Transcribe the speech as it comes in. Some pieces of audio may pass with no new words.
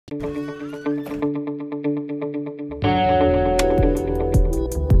الجائزة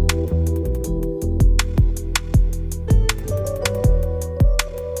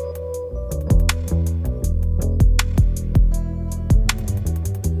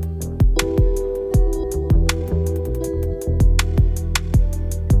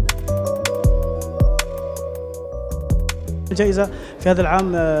في هذا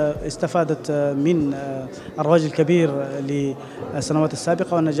العام استفادت من الرواج الكبير للسنوات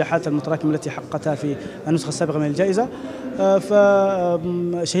السابقة والنجاحات المتراكمة التي حققتها في النسخة السابقة من الجائزة.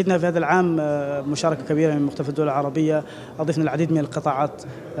 فشهدنا في هذا العام مشاركة كبيرة من مختلف الدول العربية، أضفنا العديد من القطاعات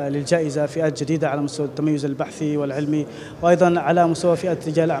للجائزة، فئات جديدة على مستوى التميز البحثي والعلمي، وأيضا على مستوى فئة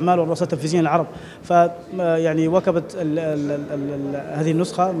رجال الأعمال والرؤساء التنفيذيين العرب. فيعني واكبت هذه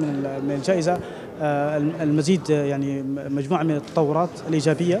النسخة من الجائزة المزيد، يعني مجموعة من التطورات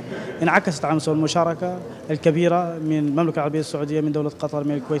الإيجابية انعكست على مستوى المشاركة الكبيرة من المملكة العربية السعودية، من دولة قطر،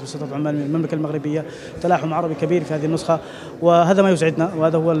 من الكويت، من سلطنة عمان، من المملكة المغربية، تلاحم عربي كبير في هذه النسخة. وهذا ما يسعدنا،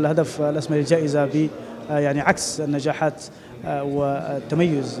 وهذا هو الهدف الأسمى للجائزة، يعني عكس النجاحات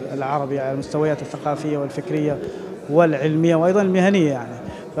والتميز العربي على المستويات الثقافية والفكرية والعلمية وأيضا المهنية يعني.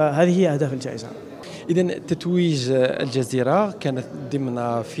 فهذه هي أهداف الجائزة. إذن تتويج الجزيرة كانت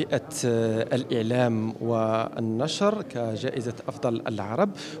ضمن فئة الإعلام والنشر كجائزة أفضل العرب،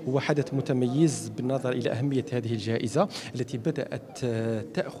 هو حدث متميز بالنظر إلى أهمية هذه الجائزة التي بدأت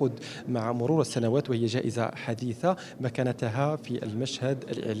تأخذ مع مرور السنوات، وهي جائزة حديثة مكانتها في المشهد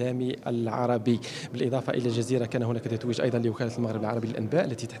الإعلامي العربي. بالإضافة إلى الجزيرة كان هناك تتويج أيضا لوكالة المغرب العربي للأنباء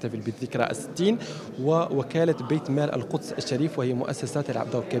التي تحتفل بالذكرى 60، ووكالة بيت مال القدس الشريف، وهي مؤسسة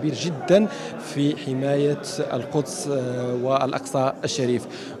تلعب دور كبير جدا في حماية القدس والأقصى الشريف.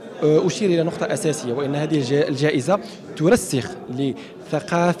 أشير إلى نقطة أساسية، وإن هذه الجائزة ترسخ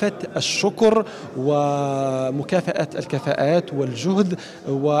لثقافة الشكر ومكافأة الكفاءات والجهد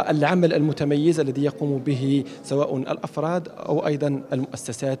والعمل المتميز الذي يقوم به سواء الأفراد أو أيضا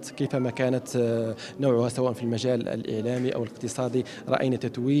المؤسسات كيفما كانت نوعها، سواء في المجال الإعلامي أو الاقتصادي. رأينا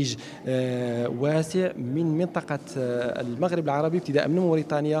تتويج واسع من منطقة المغرب العربي ابتداء من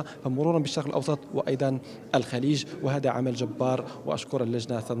موريتانيا فمرورا بالشرق الأوسط وأيضا الخليج، وهذا عمل جبار، وأشكر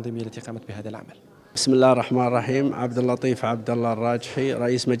اللجنة التنظيمية التي قامت بهذا العمل. بسم الله الرحمن الرحيم. عبد اللطيف عبد الله الراجحي،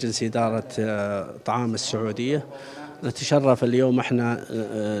 رئيس مجلس إدارة طعام السعودية. نتشرف اليوم احنا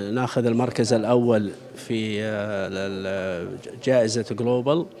ناخذ المركز الأول في جائزة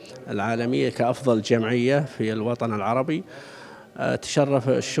جلوبال العالمية كأفضل جمعية في الوطن العربي. تشرف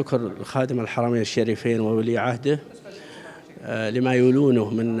الشكر خادم الحرمين الشريفين وولي عهده لما يولونه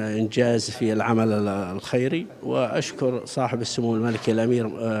من إنجاز في العمل الخيري، وأشكر صاحب السمو الملكي الأمير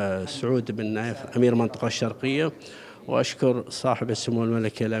سعود بن نايف أمير منطقة الشرقية، وأشكر صاحب السمو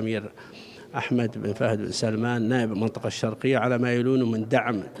الملكي الأمير أحمد بن فهد بن سلمان نائب المنطقة الشرقية على ما يولونه من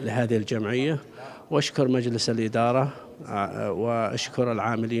دعم لهذه الجمعية، وأشكر مجلس الإدارة، وأشكر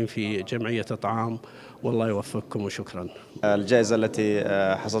العاملين في جمعية طعام، والله يوفقكم وشكرا. الجائزة التي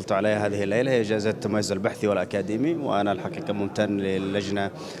حصلت عليها هذه الليلة هي جائزة التميز البحثي والأكاديمي، وأنا الحقيقة ممتن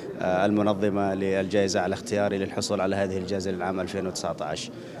للجنة المنظمة للجائزة على اختياري للحصول على هذه الجائزة للعام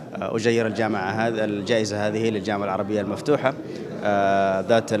 2019. أجير الجائزة هذه للجامعة العربية المفتوحة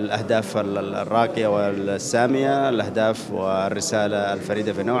ذات الأهداف الراقية والسامية، الأهداف والرسالة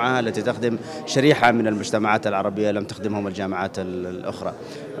الفريدة في نوعها التي تخدم شريحة من المجتمعات العربية لم تخدمهم الجامعات الأخرى.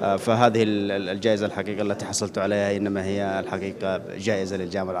 فهذه الجائزة الحقيقة التي حصلت عليها إنما هي الحقيقة جائزة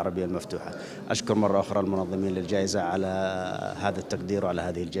للجامعة العربية المفتوحة. أشكر مرة أخرى المنظمين للجائزة على هذا التقدير وعلى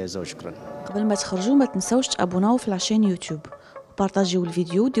هذه الجائزة، وشكرا. قبل ما تخرجوا ما تنسوش تابوناو في العشان يوتيوب وبارطاجيو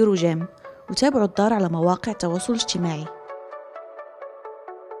الفيديو، ديروا جيم وتابعوا الدار على مواقع التواصل الاجتماعي.